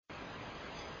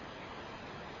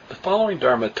following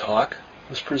Dharma talk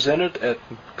was presented at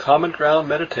Common Ground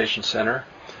Meditation Center,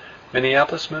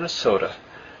 Minneapolis, Minnesota,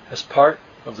 as part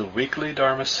of the weekly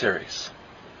Dharma series.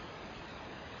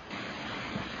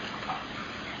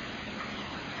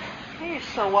 Okay,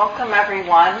 so welcome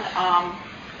everyone.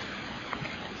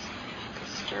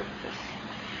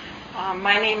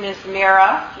 My name is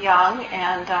Merra Young,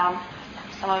 and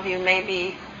some of you may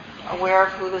be aware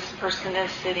of who this person is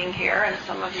sitting here, and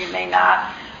some of you may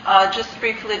not. Just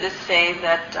briefly to say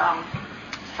that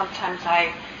sometimes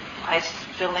I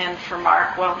fill in for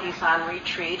Mark while he's on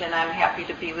retreat, and I'm happy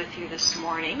to be with you this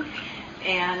morning.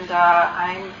 And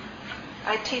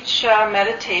I teach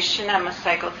meditation. I'm a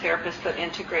psychotherapist that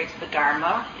integrates the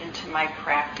Dharma into my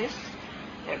practice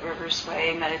at Rivers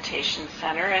Way Meditation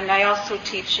Center. And I also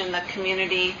teach in the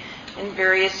community in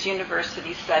various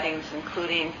university settings,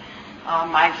 including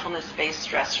mindfulness-based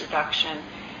stress reduction.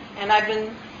 And I've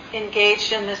been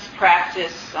engaged in this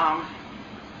practice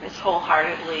as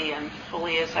wholeheartedly and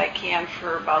fully as I can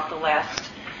for about the last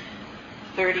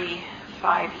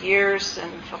 35 years,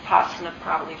 and Vipassana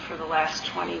probably for the last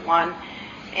 21.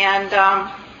 And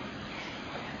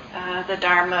the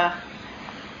Dharma,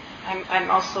 I'm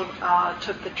also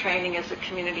took the training as a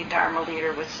community Dharma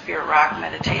leader with Spirit Rock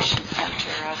Meditation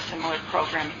Center, a similar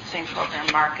program, same program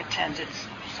Mark attended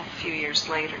a few years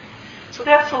later. So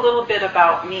that's a little bit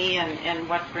about me and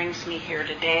what brings me here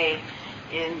today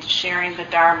in sharing the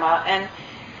Dharma. And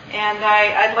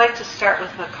I'd like to start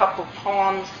with a couple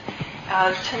poems.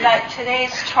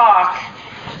 Today's talk,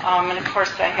 and of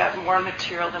course I have more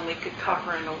material than we could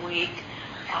cover in a week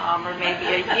or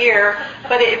maybe a year,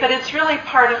 but it's really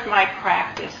part of my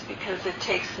practice because it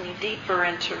takes me deeper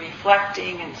into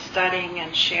reflecting and studying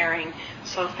and sharing.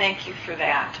 So thank you for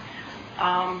that.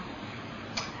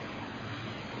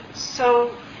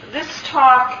 So this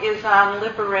talk is on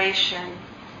liberation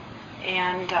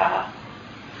and the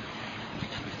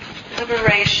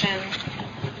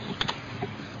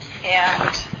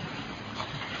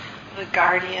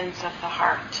guardians of the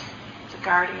heart. The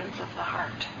guardians of the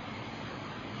heart.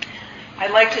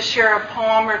 I'd like to share a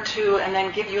poem or two and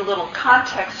then give you a little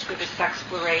context for this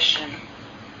exploration.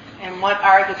 And what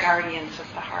are the guardians of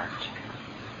the heart?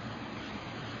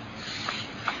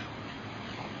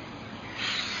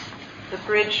 The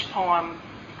Bridge poem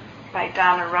by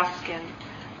Donna Ruskin.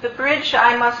 The bridge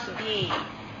I must be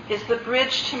is the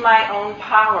bridge to my own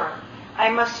power. I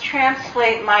must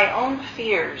translate my own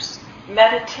fears,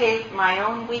 meditate my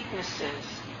own weaknesses.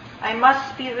 I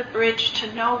must be the bridge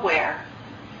to nowhere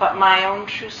but my own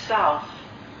true self.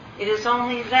 It is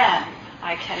only then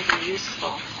I can be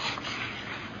useful.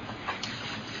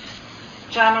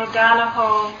 John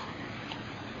O'Donohoe,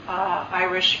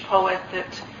 Irish poet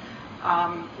that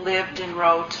lived and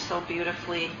wrote so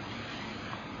beautifully,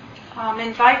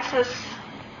 invites us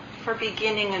for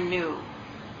beginning anew.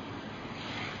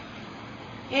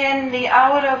 In the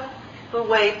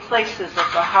out-of-the-way places of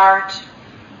the heart,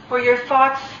 where your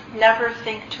thoughts never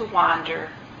think to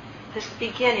wander, this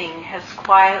beginning has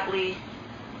quietly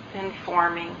been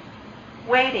forming,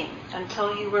 waiting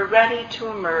until you were ready to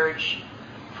emerge.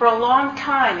 For a long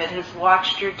time it has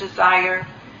watched your desire,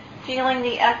 feeling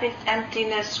the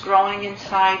emptiness growing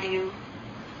inside you,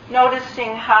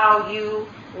 noticing how you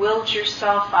willed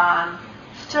yourself on,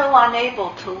 still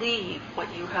unable to leave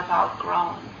what you have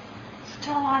outgrown.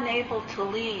 Still unable to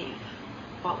leave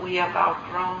what we have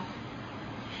outgrown.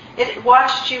 It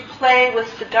watched you play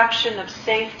with seduction of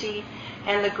safety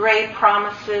and the gray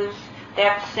promises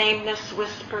that sameness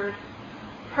whispered,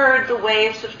 heard the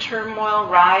waves of turmoil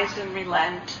rise and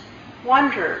relent,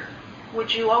 wondered,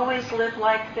 would you always live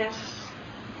like this?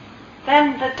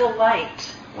 Then the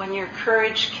delight when your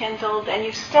courage kindled and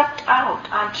you stepped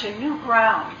out onto new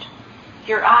ground,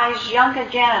 your eyes young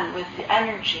again with the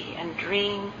energy and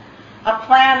dream, a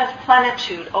plan of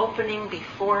plenitude opening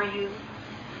before you.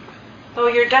 Though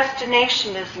your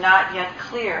destination is not yet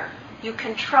clear, you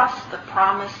can trust the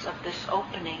promise of this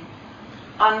opening.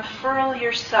 Unfurl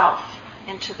yourself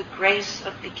into the grace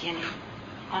of beginning.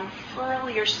 Unfurl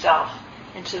yourself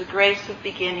into the grace of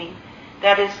beginning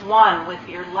that is one with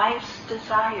your life's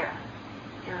desire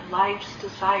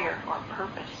or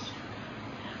purpose.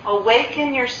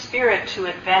 Awaken your spirit to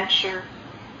adventure.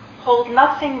 Hold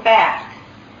nothing back.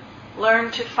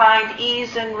 Learn to find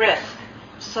ease and risk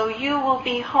so you will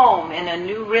be home in a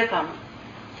new rhythm,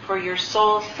 for your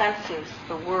soul senses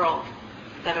the world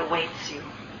that awaits you.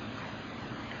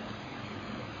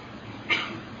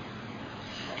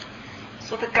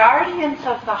 So the guardians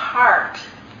of the heart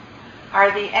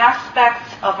are the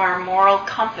aspects of our moral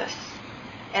compass,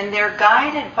 and they're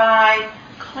guided by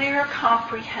clear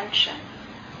comprehension.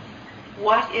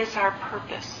 What is our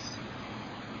purpose?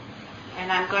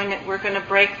 And we're going to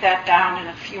break that down in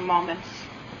a few moments.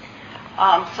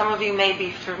 Some of you may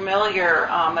be familiar.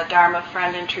 A Dharma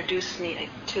friend introduced me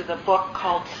to the book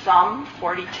called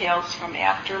 40 Tales from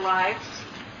Afterlives,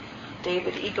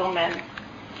 David Eagleman.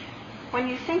 When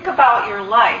you think about your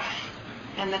life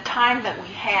and the time that we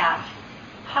have,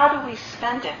 how do we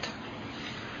spend it?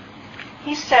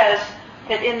 He says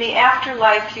that in the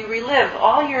afterlife you relive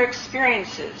all your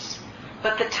experiences,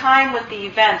 but the time with the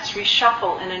events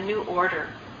reshuffle in a new order.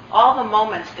 All the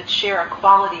moments that share a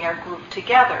quality are grouped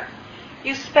together.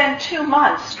 You spend 2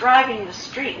 months driving the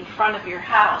street in front of your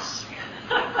house.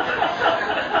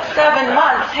 7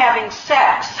 months having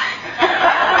sex.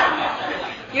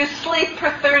 You sleep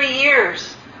for 30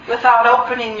 years without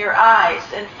opening your eyes,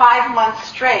 and 5 months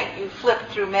straight you flip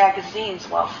through magazines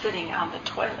while sitting on the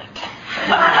toilet.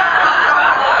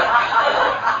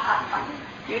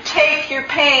 You take your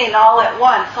pain all at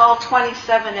once, all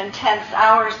 27 intense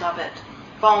hours of it.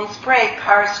 Bones break,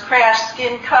 cars crash,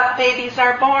 skin cut, babies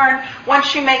are born.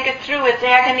 Once you make it through, it's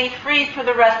agony-free for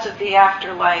the rest of the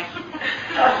afterlife.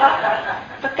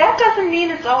 But that doesn't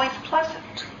mean it's always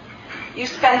pleasant. You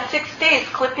spend 6 days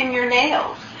clipping your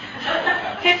nails,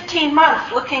 15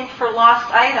 months looking for lost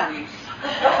items,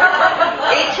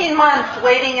 18 months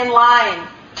waiting in line,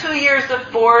 2 years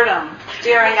of boredom,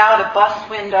 staring out a bus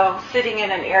window, sitting in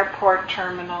an airport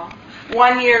terminal,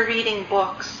 1 year reading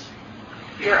books.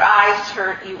 Your eyes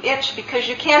hurt, you itch because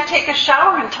you can't take a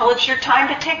shower until it's your time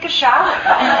to take a shower.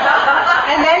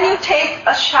 And then you take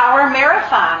a shower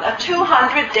marathon, a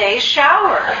 200-day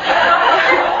shower.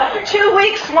 2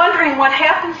 weeks wondering what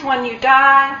happens when you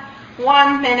die.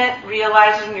 1 minute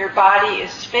realizing your body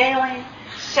is failing.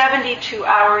 72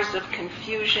 hours of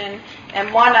confusion.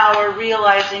 And 1 hour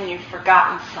realizing you've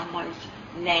forgotten someone's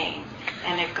name.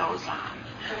 And it goes on.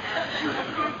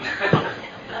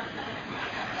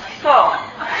 So,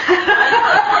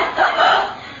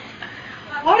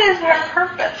 what is our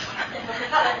purpose?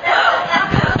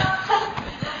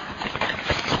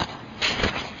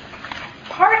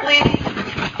 Partly,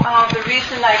 the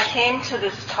reason I came to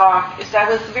this talk is I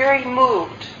was very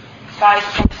moved by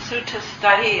some sutta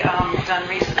study done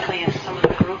recently in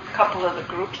couple of the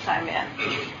groups I'm in.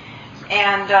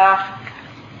 And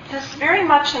this very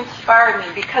much inspired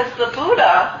me because the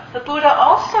Buddha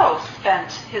also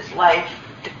spent his life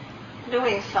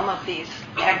doing some of these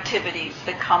activities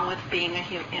that come with being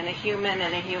in a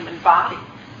human body.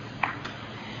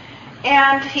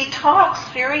 And he talks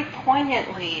very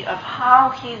poignantly of how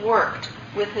he worked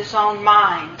with his own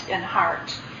mind and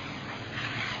heart.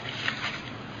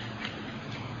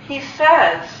 He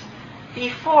says,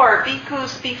 before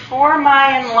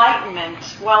my enlightenment,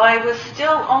 while I was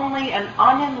still only an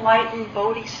unenlightened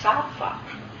bodhisattva,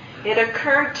 it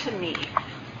occurred to me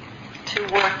to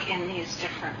work in these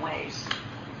different ways,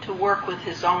 to work with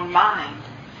his own mind.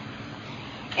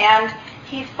 And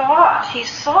he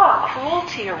saw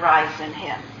cruelty arise in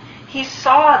him. He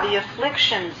saw the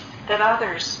afflictions that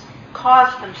others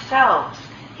cause themselves.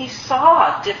 He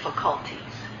saw difficulties.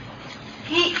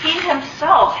 He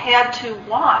himself had to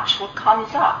watch what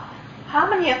comes up. How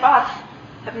many of us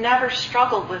have never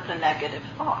struggled with a negative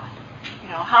thought?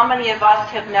 How many of us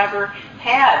have never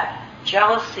had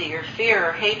jealousy or fear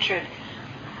or hatred?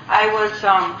 I was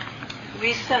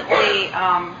recently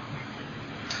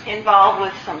involved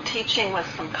with some teaching with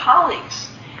some colleagues,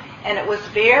 and it was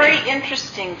very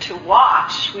interesting to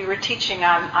watch. We were teaching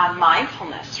on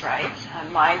mindfulness, right?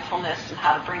 On mindfulness and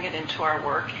how to bring it into our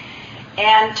work.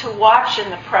 And to watch in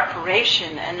the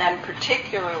preparation, and then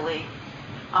particularly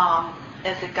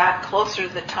as it got closer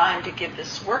to the time to give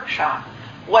this workshop,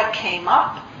 what came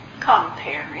up?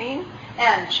 Comparing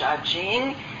and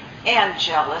judging and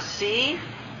jealousy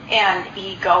and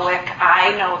egoic,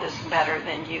 I know this better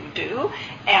than you do,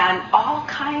 and all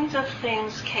kinds of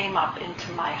things came up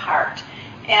into my heart.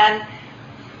 And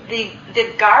the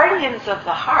guardians of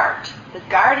the heart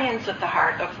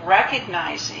of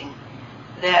recognizing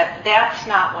that that's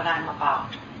not what I'm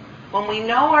about. When we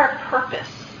know our purpose,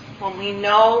 when we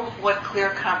know what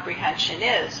clear comprehension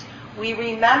is, we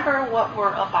remember what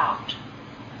we're about.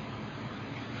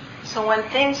 So when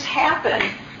things happen,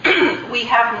 we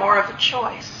have more of a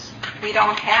choice. We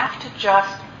don't have to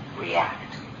just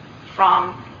react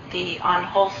from the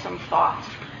unwholesome thoughts.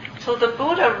 So the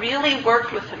Buddha really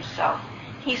worked with himself.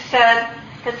 He said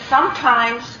that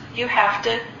sometimes you have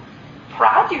to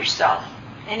prod yourself.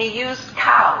 And he used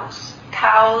cows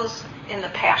in the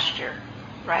pasture,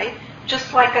 right?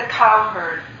 Just like a cow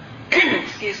herd.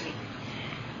 Excuse me.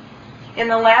 In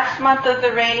the last month of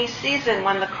the rainy season,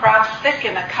 when the crops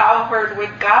thicken, a cow herd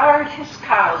would guard his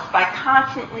cows by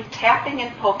constantly tapping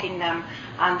and poking them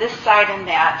on this side and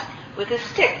that with his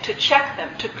stick to check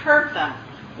them, to curb them.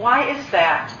 Why is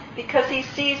that? Because he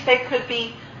sees they could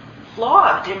be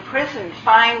flogged, imprisoned,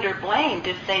 fined, or blamed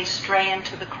if they stray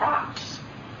into the crops,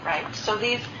 right? So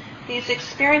these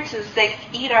experiences, they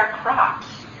eat our crops,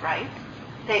 right?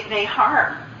 They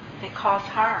harm. They cause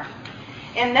harm.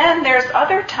 And then there's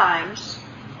other times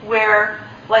where,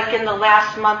 like in the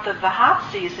last month of the hot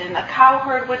season, a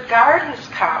cowherd would guard his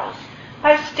cows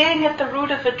by staying at the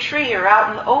root of a tree or out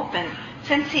in the open,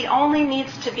 since he only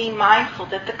needs to be mindful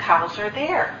that the cows are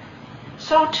there.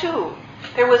 So too,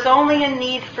 there was only a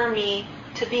need for me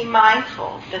to be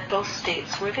mindful that those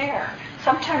states were there.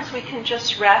 Sometimes we can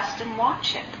just rest and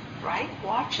watch it, right?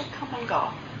 Watch it come and go.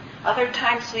 Other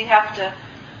times we have to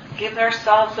give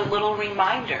ourselves a little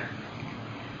reminder.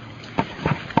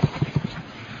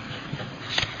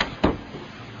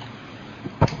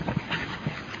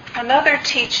 Another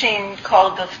teaching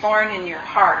called the thorn in your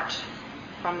heart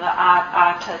from the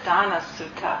Atadana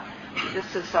Sutta.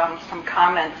 This is some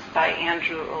comments by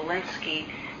Andrew Olinsky.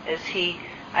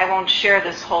 I won't share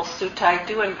this whole sutta. I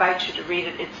do invite you to read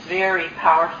it. It's very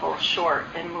powerful, short,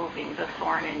 and moving, the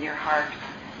thorn in your heart.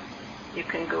 You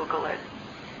can Google it.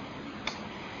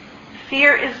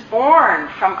 Fear is born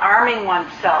from arming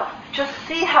oneself. Just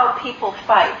see how people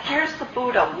fight. Here's the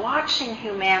Buddha watching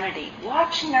humanity,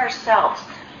 watching ourselves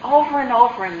over and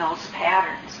over in those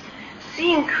patterns.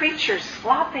 Seeing creatures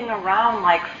flopping around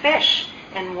like fish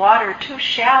in water too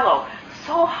shallow,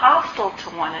 so hostile to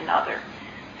one another.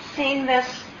 Seeing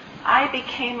this, I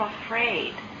became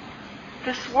afraid.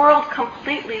 This world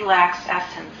completely lacks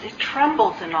essence. It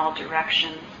trembles in all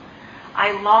directions.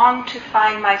 I longed to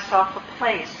find myself a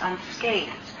place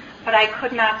unscathed, but I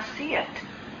could not see it.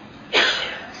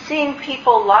 Seeing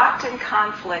people locked in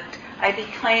conflict, I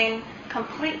became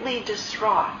completely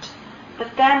distraught.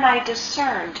 But then I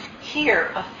discerned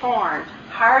here a thorn,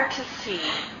 hard to see,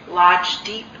 lodged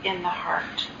deep in the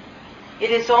heart.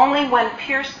 It is only when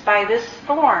pierced by this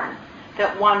thorn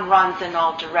that one runs in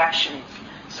all directions.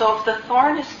 So if the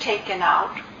thorn is taken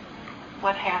out,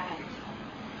 what happens?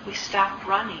 We stop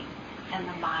running and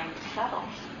the mind settles.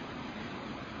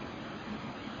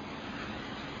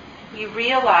 You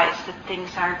realize that things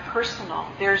aren't personal.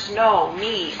 There's no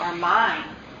me or mine.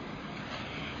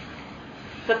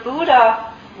 The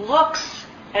Buddha looks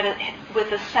at it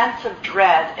with a sense of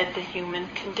dread at the human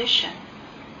condition.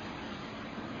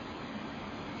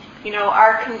 You know,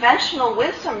 our conventional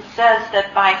wisdom says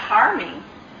that by harming,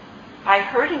 by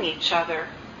hurting each other,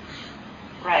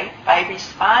 right, by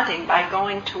responding, by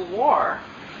going to war,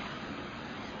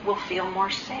 we'll feel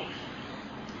more safe.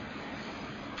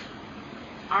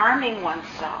 Arming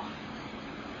oneself.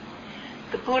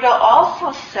 The Buddha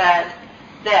also said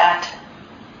that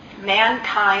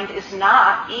mankind is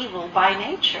not evil by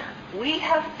nature. We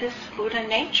have this Buddha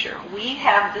nature. We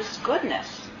have this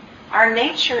goodness. Our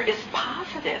nature is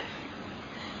positive.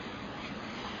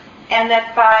 And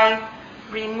that by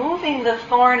removing the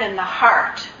thorn in the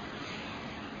heart,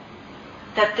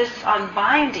 that this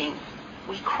unbinding,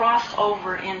 we cross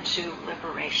over into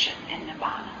liberation and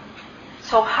Nibbana.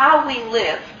 So how we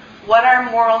live, what our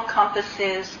moral compass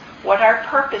is, what our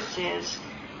purpose is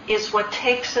what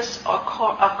takes us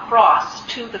across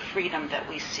to the freedom that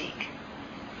we seek.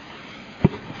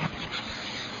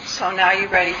 So now you're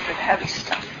ready for the heavy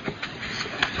stuff.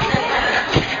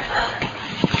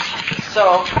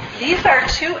 So these are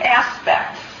two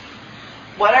aspects.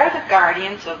 What are the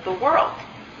guardians of the world?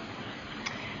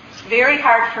 It's very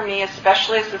hard for me,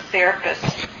 especially as a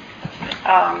therapist,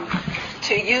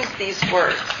 to use these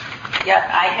words. Yet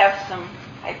I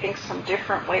have some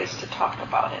different ways to talk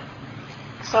about it.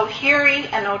 So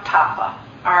hiri and otapa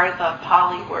are the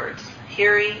Pali words.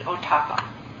 Hiri, otapa.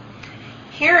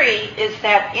 Hiri is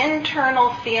that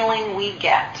internal feeling we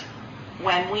get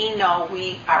when we know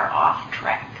we are off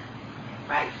track,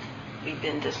 right? We've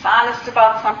been dishonest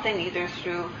about something, either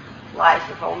through lies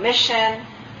of omission.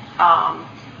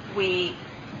 We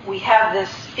have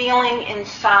this feeling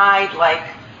inside like,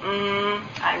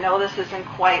 I know this isn't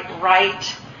quite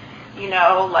right,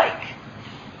 like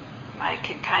I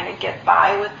could kind of get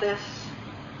by with this.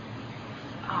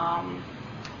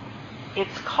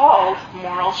 It's called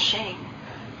moral shame.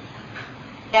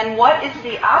 And what is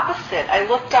the opposite? I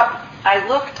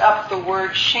looked up the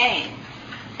word shame.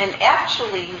 And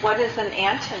actually, what is an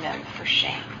antonym for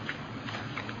shame?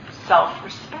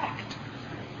 Self-respect.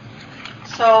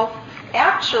 So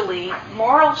actually,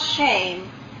 moral shame,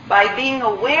 by being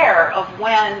aware of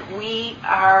when we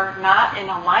are not in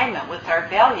alignment with our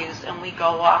values and we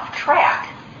go off track,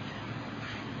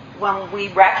 when we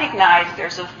recognize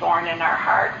there's a thorn in our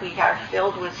heart, we are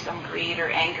filled with some greed or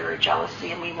anger or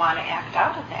jealousy and we want to act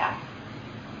out of that,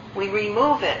 we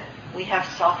remove it, we have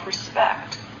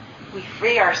self-respect. We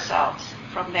free ourselves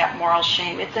from that moral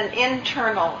shame. It's an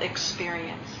internal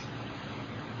experience.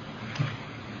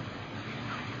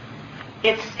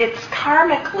 It's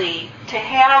karmically to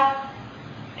have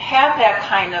that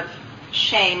kind of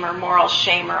shame or moral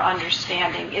shame or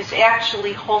understanding is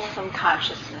actually wholesome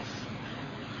consciousness.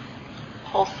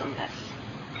 Wholesomeness.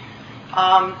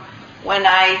 When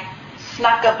I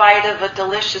snuck a bite of a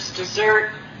delicious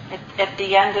dessert at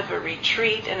the end of a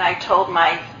retreat, and I told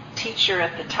my teacher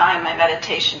at the time, my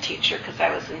meditation teacher, because I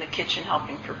was in the kitchen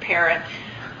helping prepare it,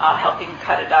 helping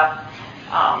cut it up,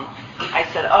 I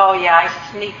said, oh yeah,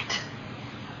 I sneaked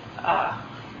a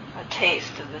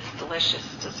taste of this delicious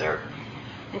dessert.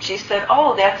 And she said,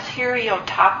 oh, that's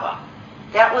hiriotapa.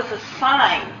 That was a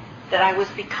sign that I was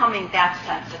becoming that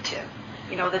sensitive.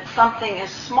 You know, that something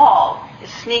as small as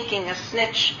sneaking a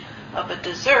snitch of a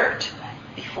dessert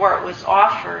before it was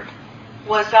offered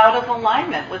was out of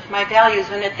alignment with my values.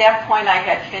 And at that point I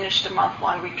had finished a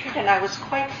month-long retreat and I was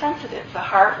quite sensitive. The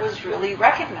heart was really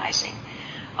recognizing.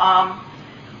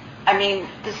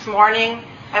 This morning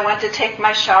I went to take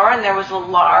my shower and there was one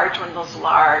of those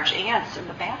large ants in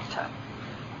the bathtub.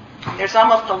 There's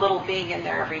almost a little being in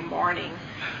there every morning.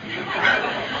 And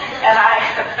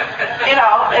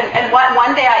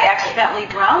one day I accidentally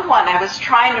drowned one. I was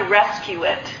trying to rescue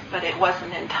it, but it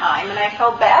wasn't in time, and I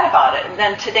felt bad about it. And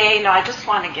then today, I just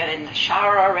want to get in the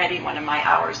shower already, one of my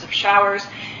hours of showers.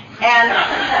 And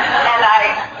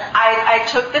I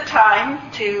took the time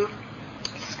to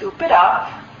scoop it up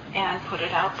and put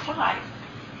it outside,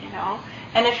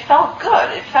 And it felt good.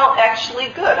 It felt actually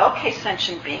good. Okay,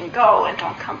 sentient being, go and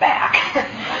don't come back.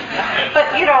 But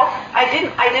I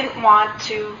didn't want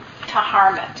to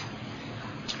harm it.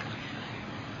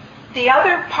 The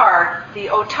other part, the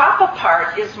otapa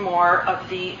part, is more of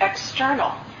the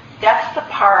external. That's the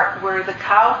part where the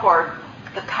cow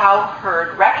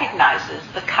herd recognizes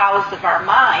the cows of our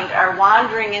mind are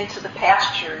wandering into the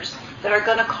pastures that are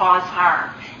going to cause harm,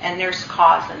 and there's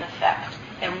cause and effect,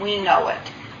 and we know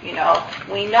it. We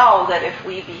know that if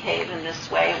we behave in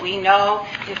this way, we know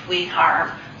if we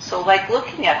harm. So like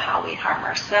looking at how we harm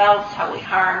ourselves, how we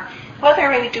harm, whether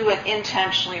we do it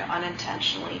intentionally or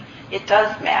unintentionally, it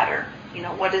does matter.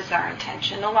 What is our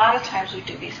intention? A lot of times we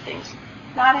do these things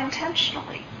not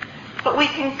intentionally. But we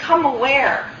can come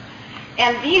aware.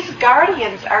 And these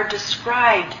guardians are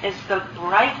described as the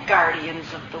bright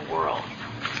guardians of the world.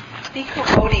 Bhikkhu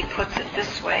Bodhi puts it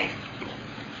this way.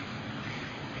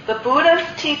 The Buddha's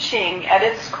teaching at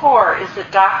its core is the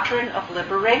doctrine of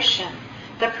liberation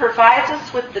that provides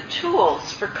us with the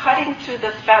tools for cutting through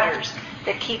the fetters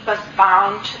that keep us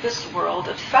bound to this world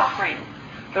of suffering,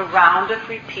 the round of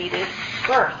repeated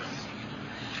births.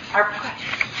 Our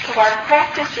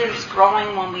practice is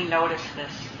growing when we notice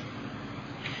this.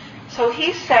 So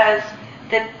he says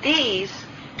that these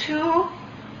two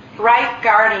bright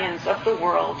guardians of the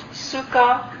world,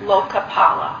 Sukha,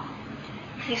 Lokapala,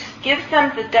 he gives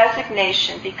them the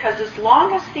designation because as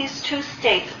long as these two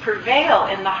states prevail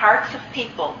in the hearts of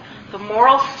people, the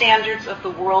moral standards of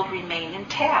the world remain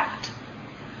intact.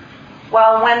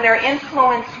 While when their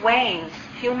influence wanes,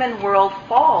 human world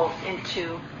falls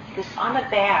into this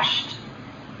unabashed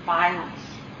violence,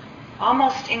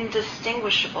 almost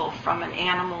indistinguishable from an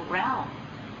animal realm.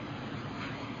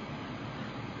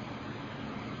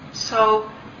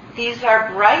 So these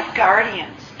are bright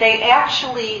guardians. They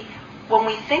actually, when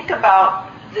we think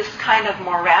about this kind of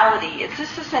morality,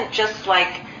 this isn't just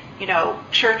like,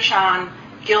 church on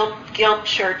Guild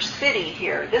Church City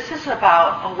here. This is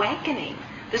about awakening.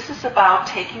 This is about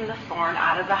taking the thorn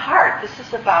out of the heart. This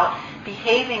is about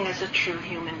behaving as a true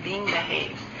human being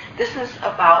behaves. This is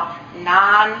about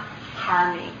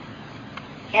non-harming.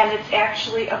 And it's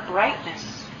actually a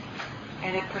brightness.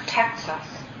 And it protects us.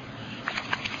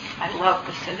 I love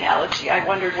this analogy. I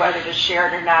wondered whether to share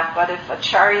it or not, but if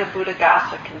Acharya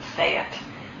Buddhagasa can say it,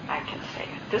 I can say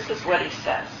it. This is what he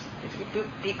says.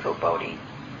 Bhikkhu Bodhi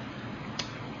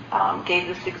gave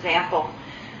this example.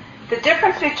 The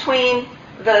difference between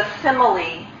the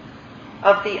simile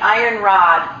of the iron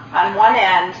rod on one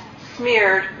end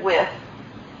smeared with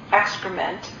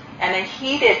excrement and it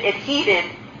heated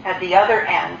at the other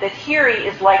end, that hiri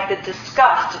is like the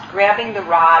disgust at grabbing the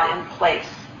rod in place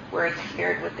where it's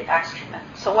smeared with the excrement.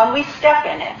 So when we step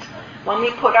in it, when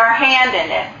we put our hand in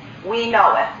it, we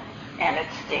know it, and it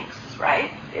stinks,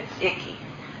 right? It's icky.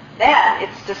 Then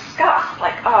it's disgust,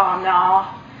 like, oh no,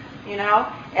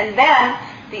 And then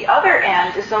the other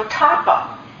end is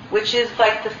otapa, which is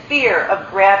like the fear of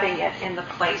grabbing it in the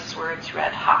place where it's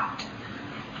red hot.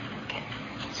 Okay.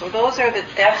 So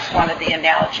that's one of the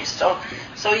analogies. So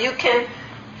you can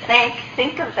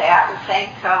think of that and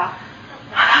thank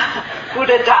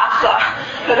Buddha Dasa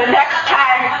for the next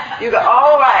time you go,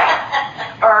 all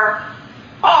right, or,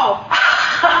 oh,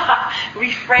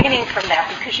 refraining from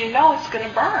that because you know it's going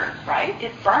to burn, right?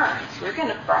 It burns. We're going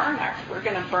to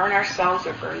burn ourselves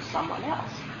or burn someone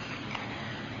else.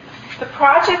 The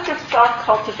project of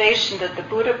self-cultivation that the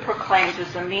Buddha proclaims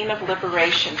as a mean of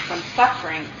liberation from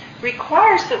suffering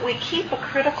requires that we keep a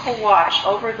critical watch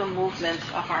over the movements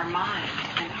of our mind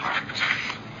and heart.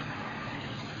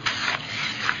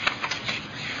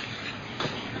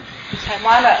 So I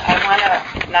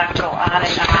want to not go on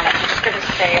and on. I'm just going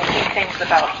to say a few things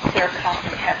about clear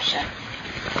comprehension.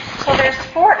 So there's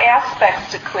 4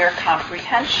 aspects to clear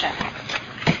comprehension.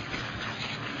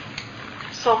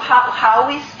 So how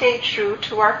we stay true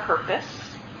to our purpose.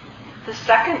 The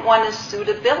second one is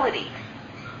suitability.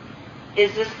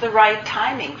 Is this the right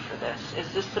timing for this?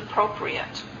 Is this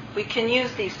appropriate? We can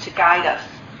use these to guide us.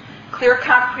 Clear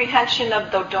comprehension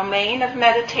of the domain of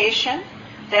meditation.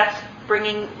 That's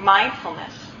bringing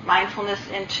mindfulness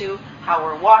into how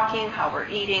we're walking, how we're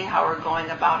eating, how we're going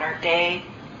about our day.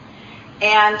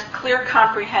 And clear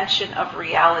comprehension of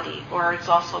reality, or it's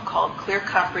also called clear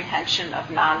comprehension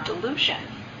of non-delusion.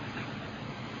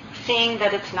 Seeing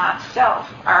that it's not self.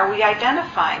 Are we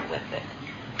identifying with it?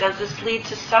 Does this lead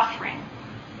to suffering?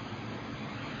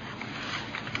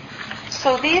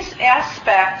 So these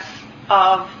aspects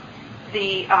of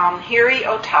the Hiri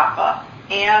Ottappa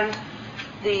and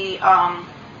the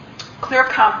clear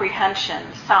comprehension,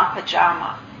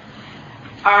 Sampajama,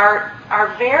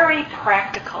 are very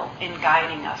practical in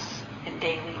guiding us in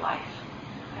daily life.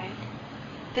 Right?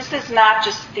 This is not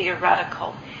just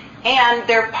theoretical. And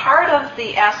they're part of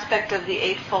the aspect of the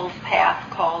Eightfold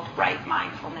Path called right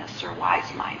mindfulness or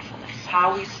wise mindfulness,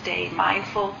 how we stay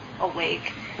mindful,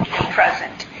 awake, and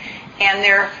present. And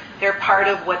they're part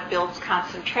of what builds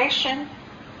concentration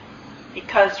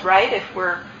because, right, if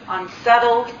we're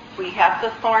unsettled, we have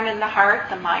the thorn in the heart,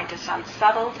 the mind is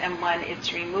unsettled, and when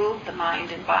it's removed, the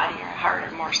mind and body or heart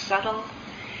are more settled.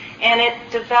 And it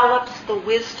develops the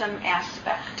wisdom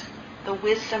aspect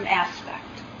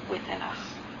within us.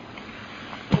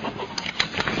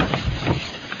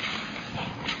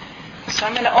 So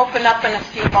I'm going to open up in a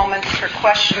few moments for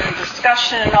question and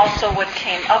discussion and also what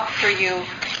came up for you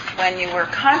when you were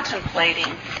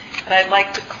contemplating. But I'd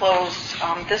like to close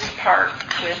this part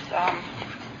with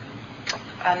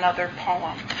another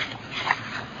poem.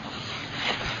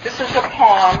 This is a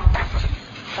poem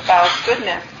about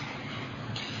goodness.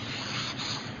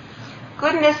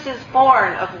 Goodness is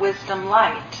born of wisdom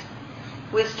light.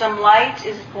 Wisdom light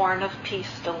is born of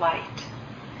peace delight.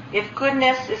 If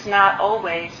goodness is not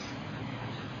always,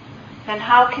 then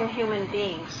how can human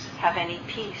beings have any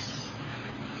peace?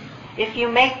 If you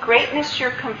make greatness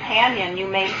your companion, you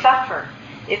may suffer.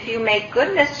 If you make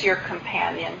goodness your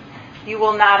companion, you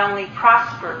will not only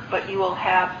prosper, but you will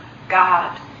have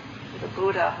God, the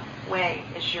Buddha way,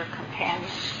 as your companion,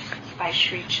 by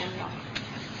Sri Chinmo.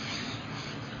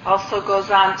 Also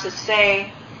goes on to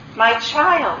say, my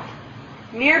child,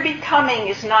 mere becoming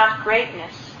is not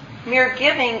greatness. Mere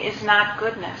giving is not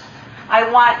goodness. I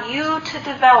want you to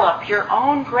develop your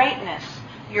own greatness,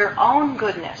 your own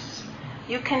goodness.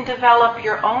 You can develop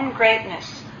your own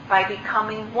greatness by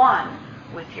becoming one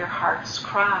with your heart's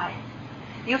cry.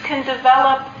 You can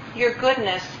develop your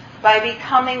goodness by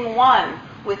becoming one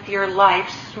with your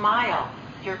life's smile,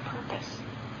 your purpose.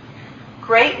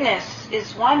 Greatness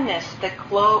is oneness that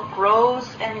grows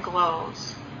and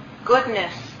glows.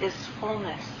 Goodness is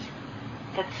fullness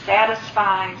that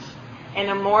satisfies and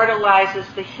immortalizes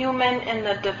the human in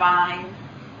the divine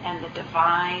and the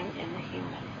divine in the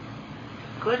human.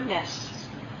 Goodness,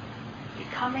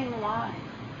 becoming one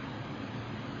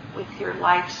with your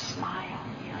life's smile,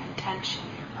 your intention,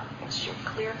 your purpose, your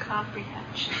clear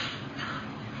comprehension.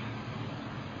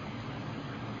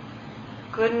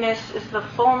 Goodness is the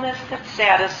fullness that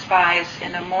satisfies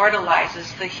and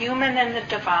immortalizes the human in the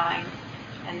divine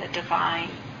and the divine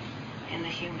in the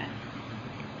human.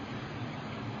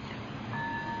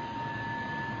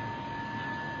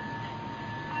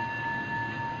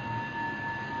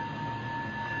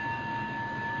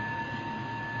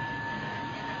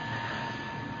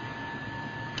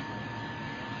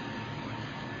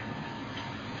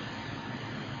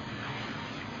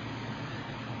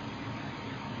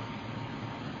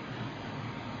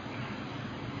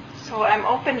 So I'm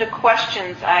open to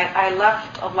questions. I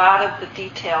left a lot of the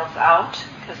details out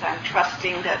because I'm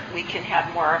trusting that we can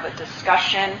have more of a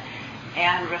discussion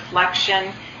and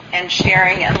reflection and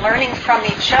sharing and learning from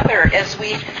each other as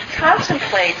we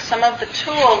contemplate some of the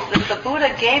tools that the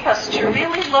Buddha gave us to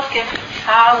really look at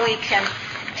how we can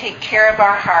take care of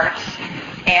our hearts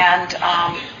and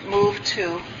move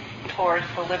towards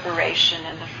the liberation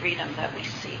and the freedom that we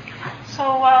seek.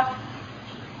 So,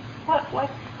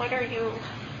 what are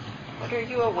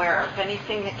you aware of?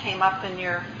 Anything that came up in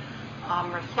your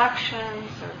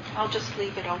reflections, or I'll just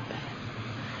leave it open.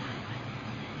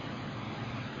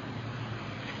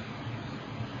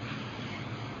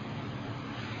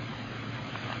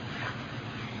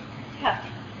 Yeah.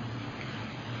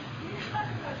 Can you talk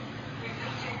about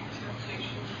resisting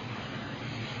temptation?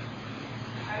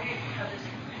 I have this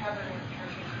habit of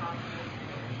drinking coffee,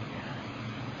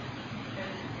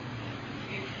 and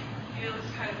it feels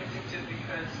kind of addictive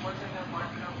because once I have one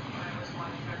cup, I always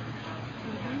want a second cup.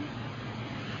 Mm-hmm.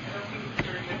 I don't think it's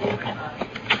very good for my body.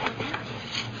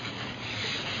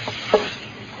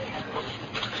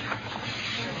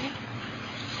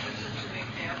 This is just an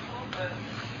example, but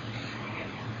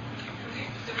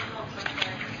it's difficult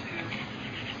sometimes to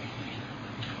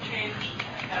change a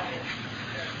habit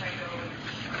that I know is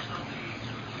healthy.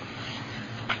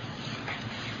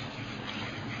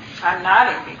 I'm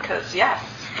nodding because, yes,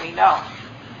 we know.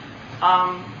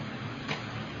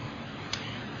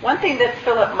 One thing that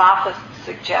Philip Moffat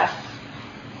suggests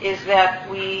is that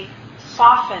we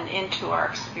soften into our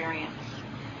experience.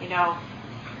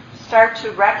 Start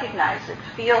to recognize it,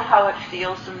 feel how it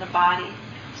feels in the body,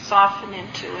 soften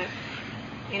into it.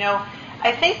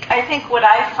 I think what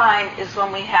I find is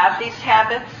when we have these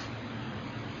habits,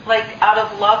 like out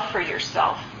of love for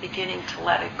yourself, beginning to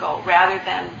let it go, rather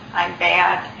than I'm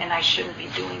bad and I shouldn't be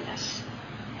doing this.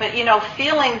 But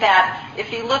feeling that,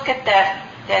 if you look at that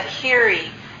hiri,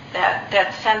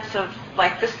 that sense of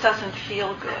like this doesn't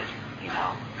feel good,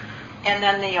 and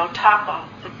then the otapa,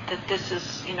 that this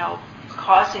is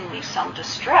causing me some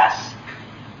distress,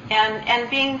 and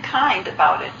being kind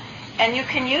about it. And you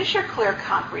can use your clear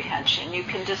comprehension. You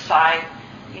can decide,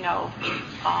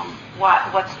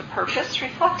 what's the purpose?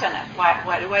 Reflect on it.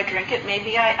 Why do I drink it?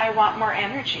 Maybe I want more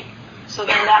energy. So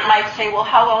then that might say, well,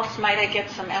 how else might I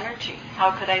get some energy?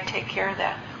 How could I take care of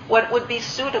that? What would be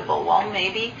suitable? Well,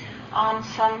 maybe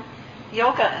some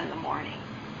yoga in the morning.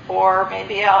 Or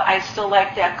maybe I still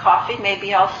like that coffee.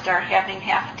 Maybe I'll start having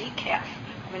half decaf.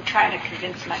 I've been trying to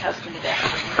convince my husband of that.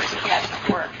 It hasn't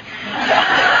worked.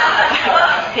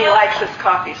 He likes his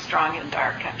coffee strong and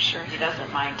dark. I'm sure he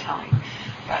doesn't mind telling.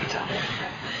 But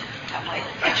I'm like,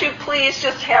 could you please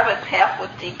just have it half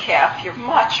with decaf? You're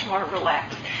much more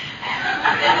relaxed.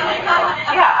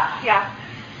 Yeah.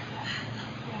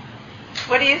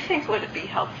 What do you think would be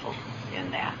helpful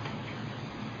in that?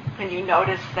 When you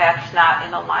notice that's not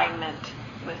in alignment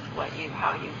with what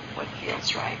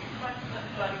feels right. But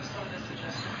some of the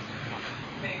suggestions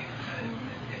maybe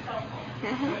it's helpful.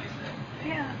 Mm-hmm. What do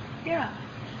you think? Yeah.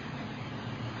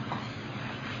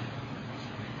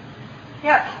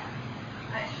 Yes.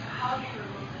 How do you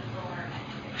remove the lower?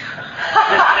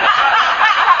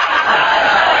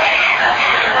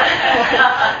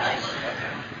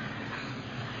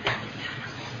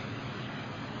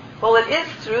 Well, it is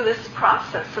through this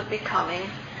process of becoming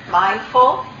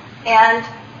mindful and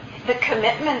the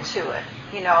commitment to it,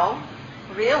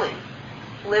 really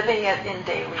living it in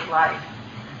daily life.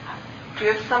 Do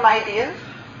you have some ideas?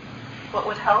 What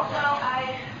would help? Well,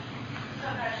 I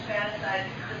sometimes fantasize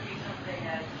it could be something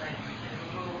that's like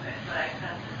remove it, but I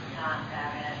sense it's not that.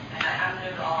 And I'm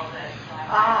new to all this, so I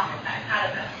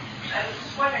was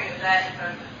just wondering if that is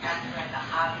sort of like the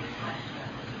obvious question.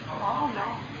 Oh,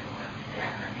 no.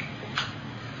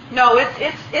 No, it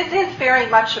is very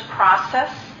much a process,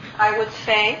 I would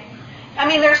say. I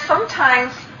mean, there's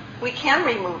sometimes we can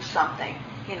remove something,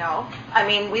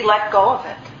 we let go of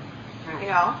it,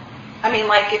 I mean,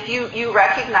 like if you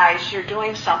recognize you're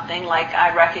doing something, like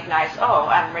I recognize,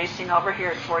 I'm racing over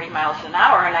here at 40 miles an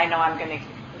hour and I know I'm going to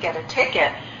get a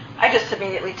ticket, I just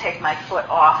immediately take my foot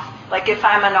off. Like if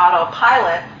I'm an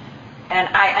autopilot, and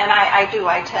I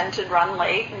tend to run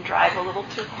late and drive a little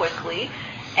too quickly,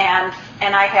 and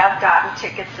I have gotten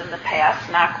tickets in the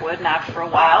past, knock wood, not for a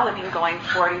while. I mean, going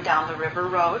 40 down the river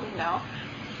road,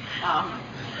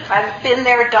 I've been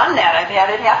there, done that. I've had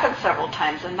it happen several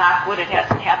times, and knock wood, it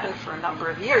hasn't happened for a number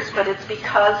of years, but it's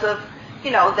because of,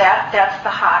 that's the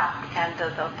hot end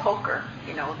of the poker,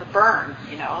 the burn,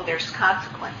 there's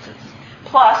consequences.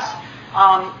 Plus,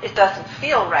 it doesn't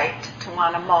feel right to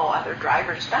want to mow other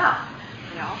drivers down.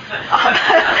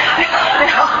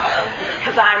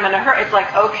 Because I'm in a hurry. It's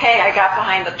like, okay, I got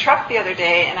behind the truck the other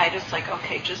day, and I just like,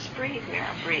 okay, just breathe,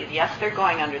 Merra, breathe. Yes, they're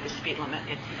going under the speed limit.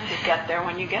 You get there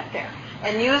when you get there.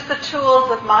 And use the tools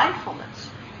of mindfulness,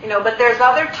 But there's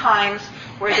other times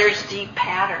where there's deep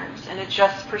patterns, and it's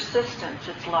just persistence.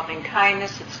 It's loving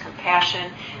kindness, it's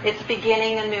compassion, it's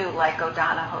beginning anew, like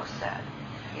O'Donohoe said,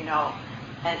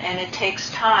 and it takes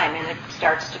time, and it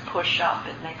starts to push up.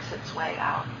 It makes its way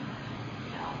out.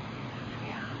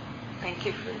 Yeah. Thank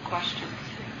you for the question.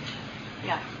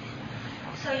 Yeah.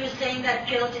 So you're saying that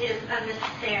guilt is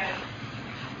unnecessary?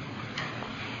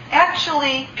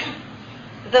 Actually,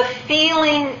 the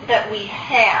feeling that we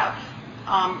have,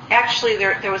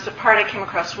 there was a part I came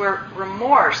across where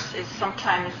remorse is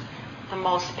sometimes the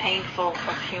most painful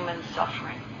of human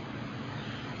suffering.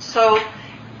 So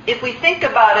if we think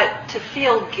about it, to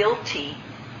feel guilty,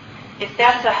 if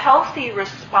that's a healthy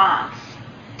response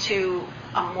to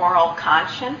a moral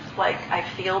conscience, like I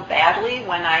feel badly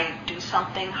when I do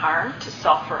something harm to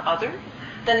self or other,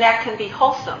 then that can be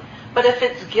wholesome. But if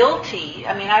it's guilty,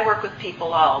 I work with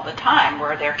people all the time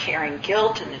where they're carrying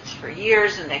guilt, and it's for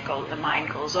years, and the mind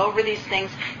goes over these things.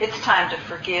 It's time to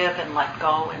forgive and let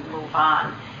go and move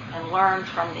on and learn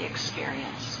from the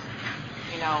experience.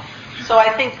 So I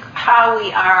think how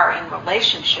we are in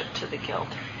relationship to the guilt.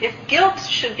 If guilt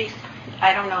should be,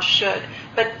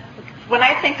 but when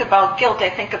I think about guilt, I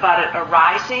think about it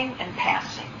arising and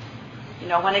passing.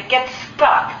 When it gets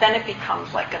stuck, then it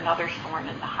becomes like another thorn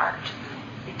in the heart,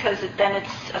 because then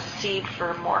it's a seed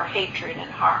for more hatred and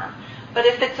harm. But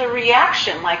if it's a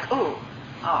reaction, like, oh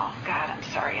God, I'm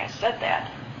sorry I said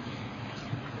that,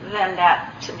 then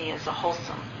that to me is a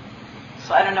wholesome.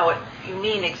 So I don't know what you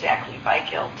mean exactly by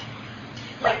guilt.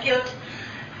 Like guilt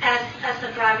as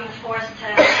the driving force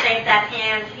to save that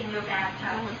hand in your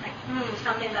bathtub. Like,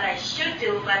 something that I should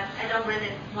do, but I don't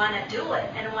really want to do it.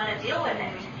 I don't want to deal with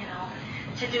it,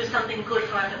 to do something good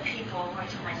for other people or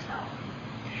to myself.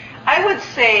 I would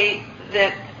say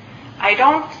that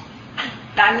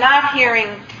I'm not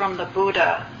hearing from the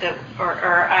Buddha that,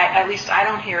 at least I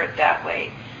don't hear it that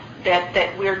way,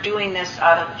 that we're doing this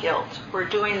out of guilt. We're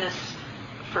doing this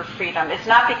for freedom. It's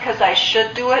not because I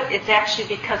should do it. It's actually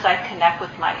because I connect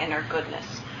with my inner goodness.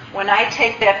 When I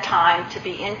take that time to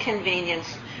be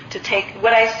inconvenienced,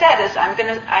 what I said is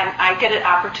I get an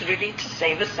opportunity to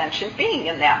save a sentient being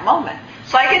in that moment.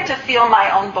 So I get to feel my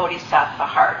own bodhisattva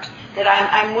heart, that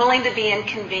I'm willing to be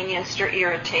inconvenienced or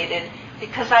irritated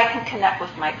because I can connect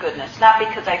with my goodness, not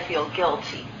because I feel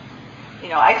guilty.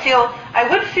 I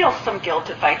would feel some guilt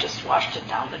if I just washed it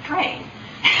down the drain.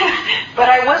 But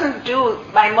I wasn't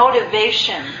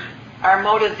our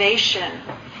motivation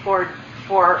for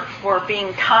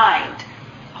being kind,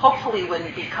 hopefully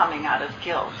wouldn't be coming out of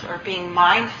guilt, or being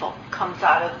mindful comes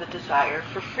out of the desire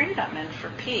for freedom and for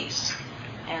peace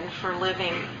and for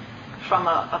living from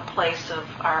a place of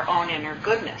our own inner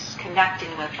goodness, connecting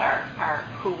with our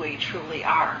who we truly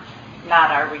are,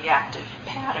 not our reactive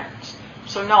patterns.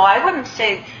 So no, I wouldn't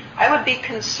say, I would be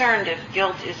concerned if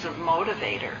guilt is a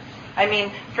motivator.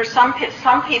 For some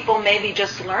people, maybe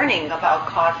just learning about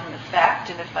cause and effect,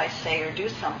 and if I say or do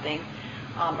something,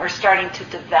 or starting to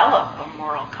develop a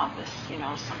moral compass.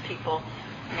 Some people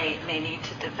may need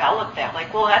to develop that.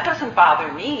 Like, well, that doesn't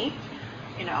bother me.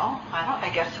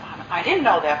 I didn't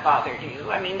know that bothered you.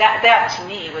 That to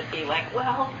me would be like,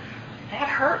 well, that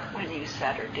hurt when you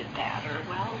said or did that, or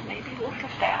well, maybe look at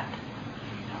that.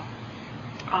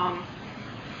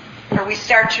 Or we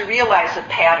start to realize a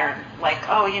pattern, like,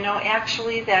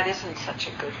 actually that isn't such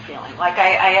a good feeling. Like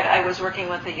I was working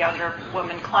with a younger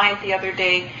woman client the other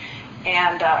day,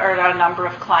 and or a number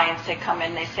of clients, they come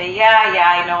in, they say, yeah,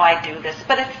 I know I do this,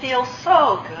 but it feels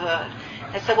so good.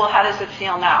 I said, well, how does it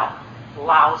feel now?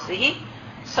 Lousy.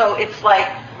 So it's like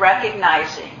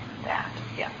recognizing that.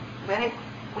 Yeah. I think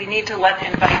we need to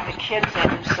invite the kids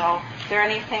in. So is there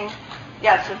anything?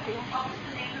 Yeah, Cynthia? What was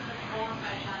the name of the poem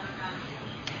by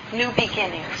Dharma? New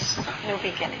beginnings. New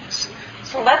beginnings.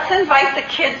 So let's invite the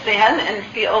kids in and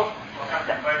feel. We'll have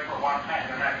to invite for one time.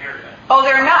 They're not here yet. Oh,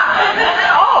 they're not.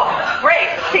 Oh, great.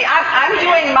 See, I'm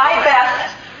doing my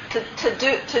best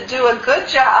to do a good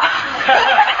job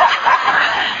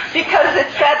because it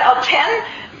said 10.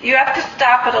 You have to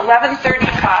stop at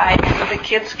 11:35 so the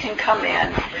kids can come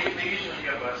in. They usually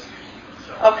give us.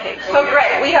 Okay, so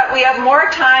great. We have more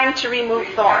time to remove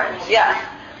thorns. Yeah.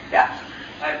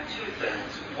 I have two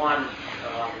things. One,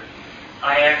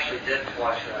 I actually did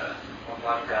flush a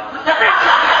bug down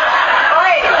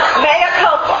Wait, mea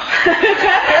culpa.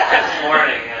 this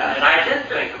morning, and I did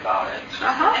think about it.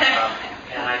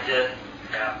 And I did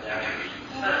have that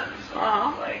sense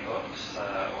of like, oops,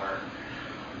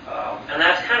 and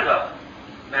that's kind of a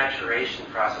maturation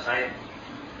process.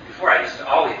 Before I used to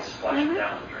always flush it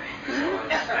down the drain. So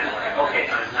it's kind of like, okay,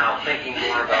 I'm now thinking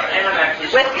more about it, and I'm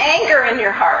actually with anger in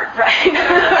your heart, right?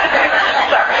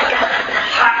 Sorry.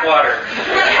 water.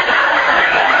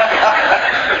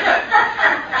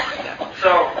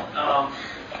 So,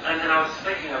 and then I was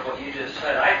thinking of what you just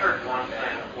said. I heard one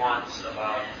thing once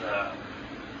about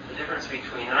the difference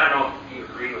between, and I don't know if you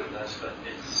agree with this, but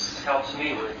it helps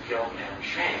me with guilt and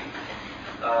shame.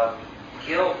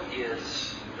 Guilt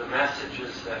is the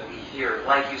messages that we hear,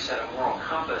 like you said, a moral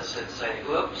compass that say,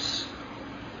 oops,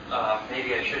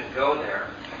 maybe I shouldn't go there.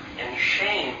 And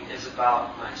shame is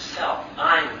about myself.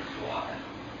 I'm flawed.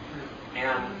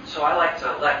 And so I like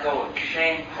to let go of the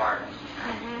shame part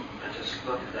and just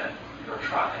look at that, or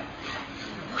try.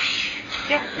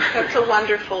 Yeah, that's a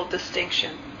wonderful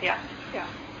distinction. Yeah.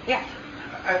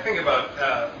 I think about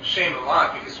shame a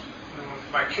lot because when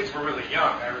my kids were really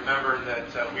young, I remember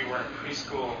that we were in a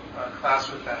preschool class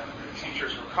with them, and the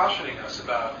teachers were cautioning us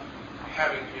about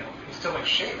having, instilling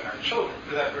shame in our children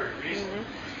for that very reason.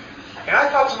 And I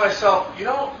thought to myself,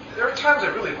 there are times I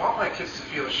really want my kids to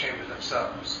feel ashamed of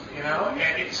themselves,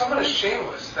 and if someone is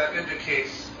shameless, that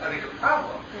indicates, I think, a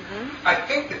problem. I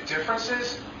think the difference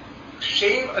is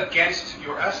shame against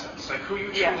your essence, like who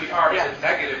you truly are, is a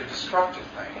negative and destructive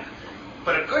thing.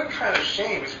 But a good kind of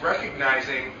shame is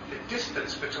recognizing the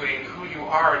distance between who you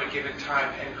are at a given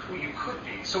time and who you could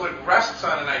be. So it rests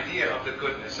on an idea of the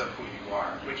goodness of who you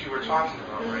are, which you were talking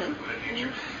about, right, in Buddha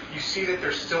nature. You see that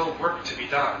there's still work to be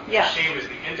done. Yeah. Shame is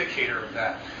the indicator of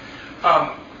that.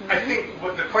 I think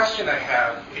what the question I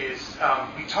have is,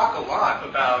 we talk a lot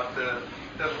about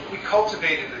we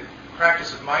cultivated the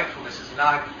practice of mindfulness is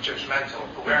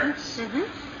non-judgmental awareness.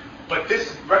 But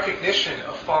this recognition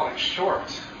of falling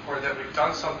short, or that we've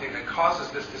done something that causes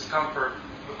this discomfort,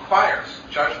 requires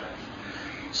judgment.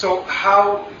 So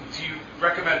how do you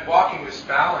recommend walking this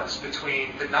balance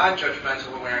between the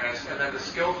non-judgmental awareness and then the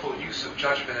skillful use of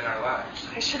judgment in our lives?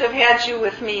 I should have had you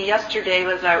with me yesterday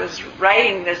as I was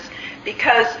writing this,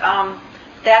 because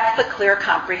that's the clear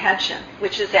comprehension,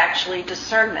 which is actually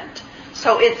discernment.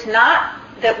 So it's not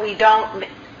that we don't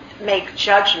make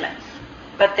judgments,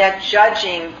 but that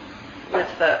judging with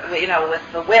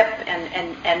the whip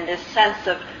and this sense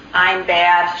of I'm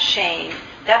bad, shame,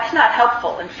 that's not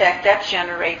helpful. In fact, that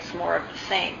generates more of the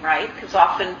same, right? Because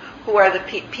often, who are the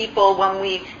people when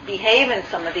we behave in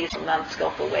some of these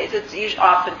unskillful ways? It's usually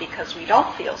often because we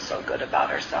don't feel so good about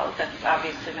ourselves. That's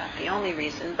obviously not the only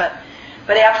reason, but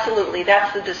absolutely,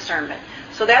 that's the discernment.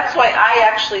 So that's why I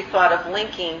actually thought of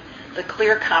linking the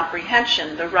clear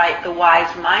comprehension, the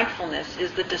wise mindfulness,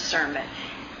 is the discernment.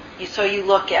 So you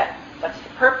look at what's the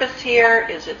purpose here?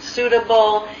 Is it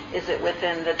suitable? Is it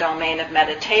within the domain of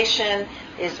meditation?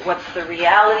 What's the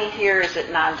reality here? Is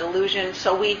it non-delusion?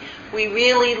 So we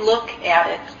really look at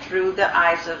it through the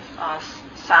eyes of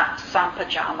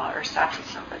sampajama or sati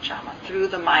sampajama, through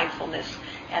the mindfulness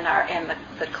and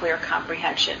the clear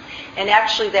comprehension. And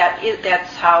actually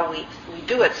that's how we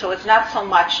do it. So it's not so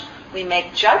much we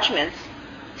make judgments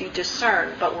to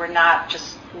discern, but we're not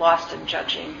just lost in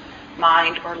judging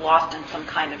mind or lost in some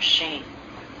kind of shame.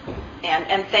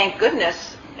 And thank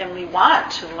goodness, and we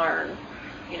want to learn,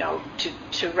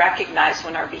 to recognize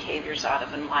when our behavior's out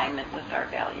of alignment with our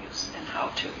values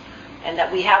and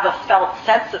that we have a felt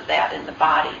sense of that in the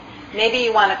body. Maybe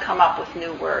you want to come up with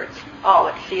new words. Oh,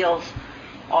 it feels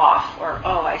off, or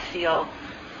oh, I feel,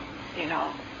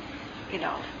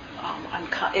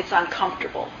 it's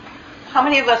uncomfortable. How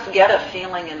many of us get a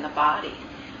feeling in the body,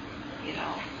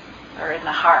 or in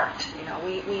the heart?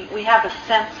 We have a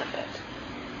sense of it.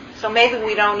 So maybe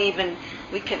we don't even,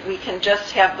 we can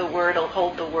just have the word,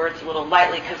 hold the words a little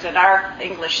lightly, because in our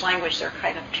English language they're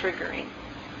kind of triggering.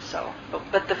 So,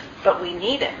 but we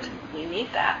need it. We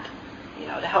need that,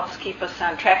 to help us keep us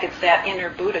on track. It's that inner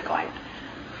Buddha going,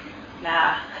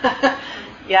 nah,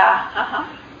 yeah.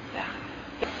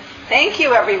 Thank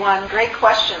you, everyone. Great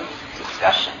questions,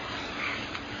 discussion.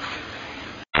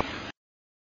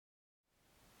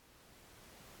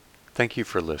 Thank you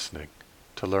for listening.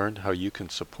 To learn how you can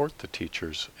support the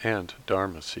teachers and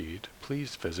Dharma Seed,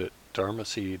 please visit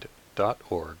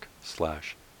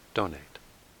dharmaseed.org/donate.